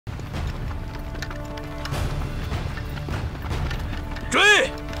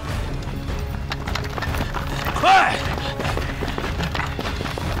追！快！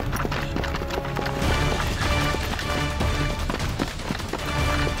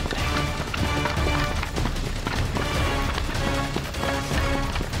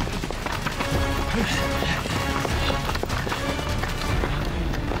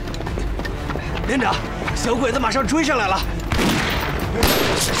连长，小鬼子马上追上来了！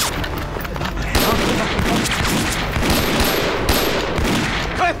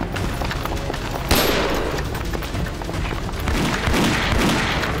开！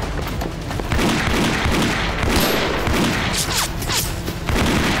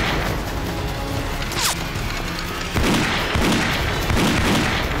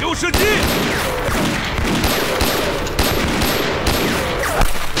有射击！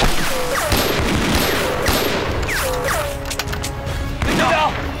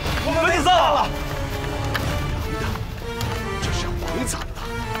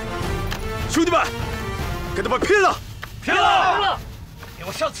 兄弟们，跟他们拼了！拼了！拼了！给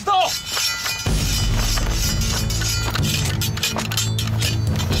我上刺刀！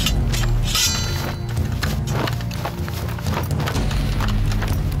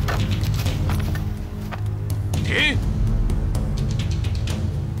停！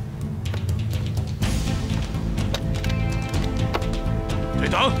对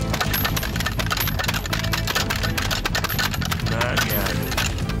等！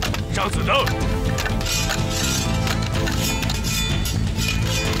上子灯！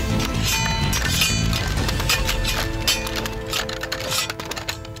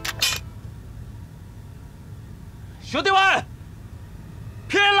兄弟们，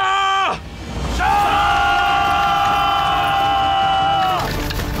拼了！上！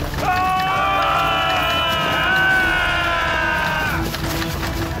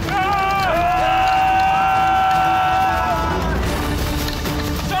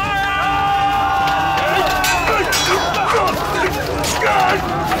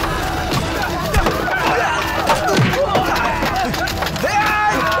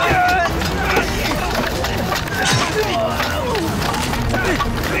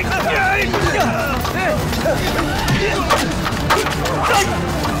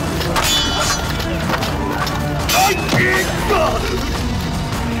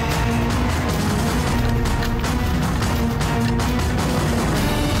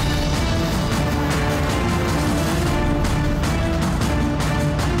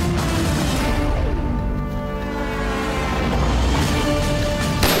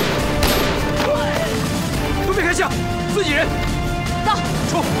 都别开枪，自己人，到，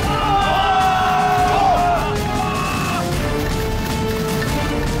冲！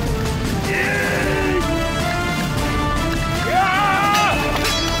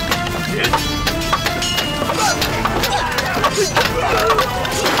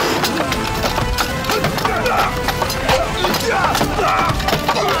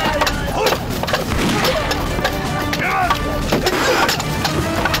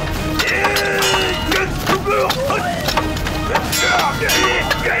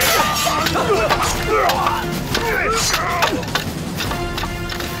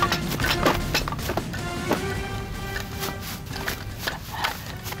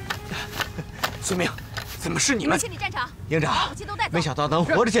 孙明，怎么是你们？清理战场，营长，武器都带走。没想到能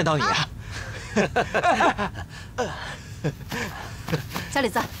活着见到你啊！小李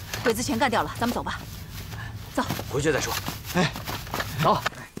子，鬼子全干掉了，咱们走吧。走，回去再说。哎，走，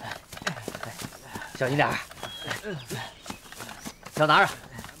小心点儿，脚拿着。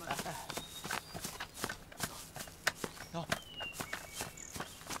走。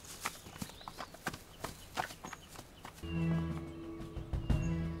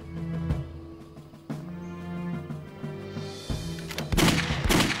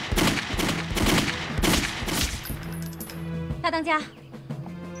大当家，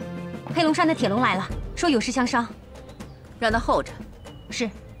黑龙山的铁笼来了，说有事相商，让他候着。是。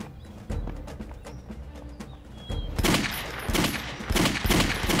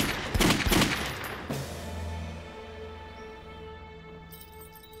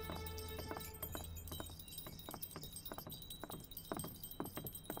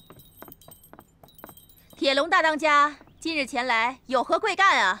铁笼大当家今日前来，有何贵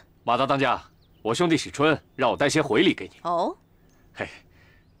干啊？马大当家，我兄弟喜春让我带些回礼给你。哦，嘿，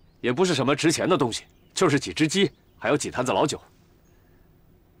也不是什么值钱的东西，就是几只鸡，还有几坛子老酒。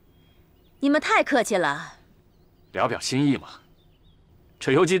你们太客气了。聊表心意嘛。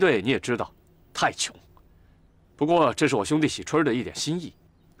这游击队你也知道，太穷。不过这是我兄弟喜春的一点心意，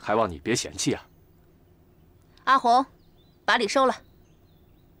还望你别嫌弃啊。阿红，把礼收了。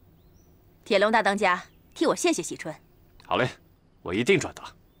铁笼大当家，替我谢谢喜春。好嘞。我一定转达。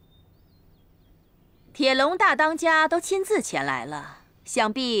铁笼大当家都亲自前来了，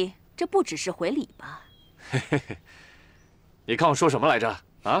想必这不只是回礼吧？嘿嘿嘿，你看我说什么来着？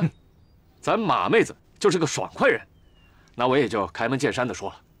啊，咱马妹子就是个爽快人，那我也就开门见山的说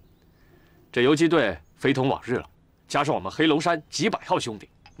了，这游击队非同往日了，加上我们黑龙山几百号兄弟，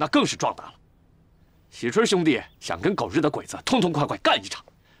那更是壮大了。喜春兄弟想跟狗日的鬼子痛痛快快干一场，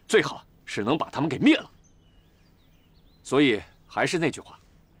最好是能把他们给灭了。所以还是那句话，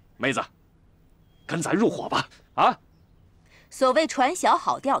妹子，跟咱入伙吧！啊，所谓船小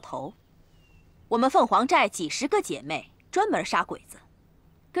好掉头，我们凤凰寨几十个姐妹专门杀鬼子，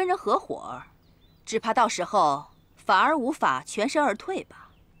跟人合伙，只怕到时候反而无法全身而退吧。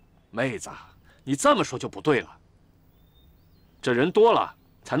妹子，你这么说就不对了。这人多了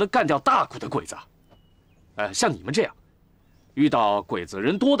才能干掉大股的鬼子。像你们这样，遇到鬼子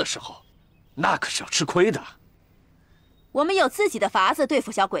人多的时候，那可是要吃亏的。我们有自己的法子对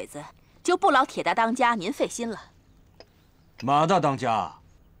付小鬼子，就不劳铁大当家您费心了。马大当家，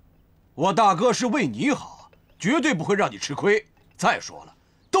我大哥是为你好，绝对不会让你吃亏。再说了，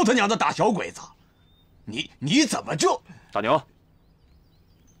都他娘的打小鬼子，你怎么就……大牛，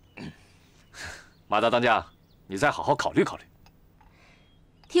马大当家，你再好好考虑考虑。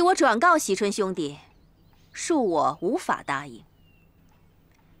替我转告喜春兄弟，恕我无法答应。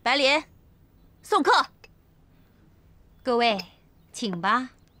白莲，送客。各位，请吧。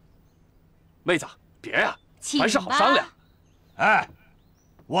妹子，别呀，请凡事好商量。哎，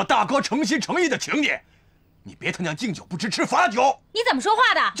我大哥诚心诚意的请你，你别他娘敬酒不吃吃罚酒。你怎么说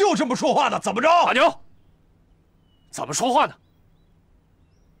话的？就这么说话的，怎么着？大牛，怎么说话呢？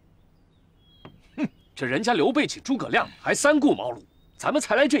哼，这人家刘备请诸葛亮还三顾茅庐，咱们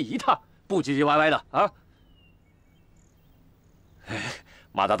才来这一趟，不唧唧歪歪的啊！哎，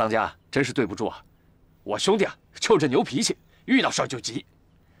马大当家真是对不住啊，我兄弟啊就这牛脾气，遇到事儿就急。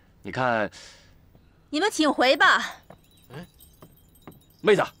你看，你们请回吧。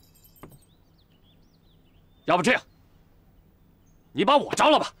妹子，要不这样，你把我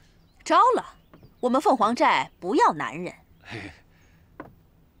招了吧。招了，我们凤凰寨不要男人。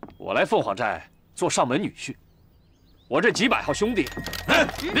我来凤凰寨做上门女婿，我这几百号兄弟，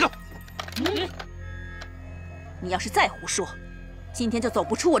别动！你要是再胡说，今天就走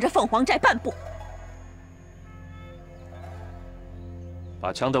不出我这凤凰寨半步。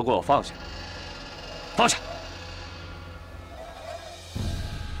把枪都给我放下！放下！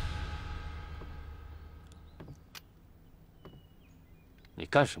你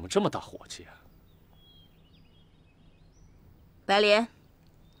干什么这么大火气啊？白莲，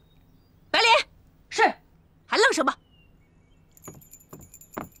白莲，是，还愣什么？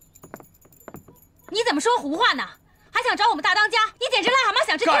你怎么说胡话呢？还想找我们大当家？你简直癞蛤蟆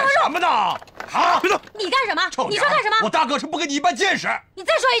想吃天鹅肉！干什么呢？啊！别动！你干什么？臭你说干什么？我大哥是不跟你一般见识。你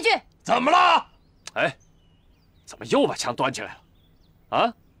再说一句！怎么了？哎，怎么又把枪端起来了？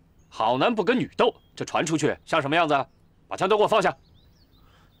啊，好男不跟女斗，这传出去像什么样子？把枪都给我放下！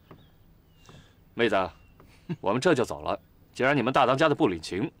妹子，我们这就走了。既然你们大当家的不领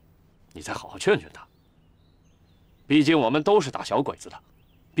情，你再好好劝劝他。毕竟我们都是打小鬼子的，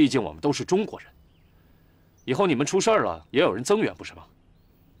毕竟我们都是中国人。以后你们出事儿了，也有人增援，不是吗？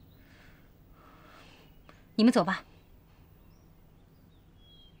你们走吧。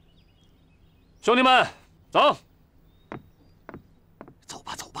兄弟们，走！走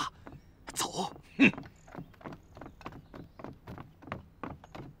吧，走吧，走！哼。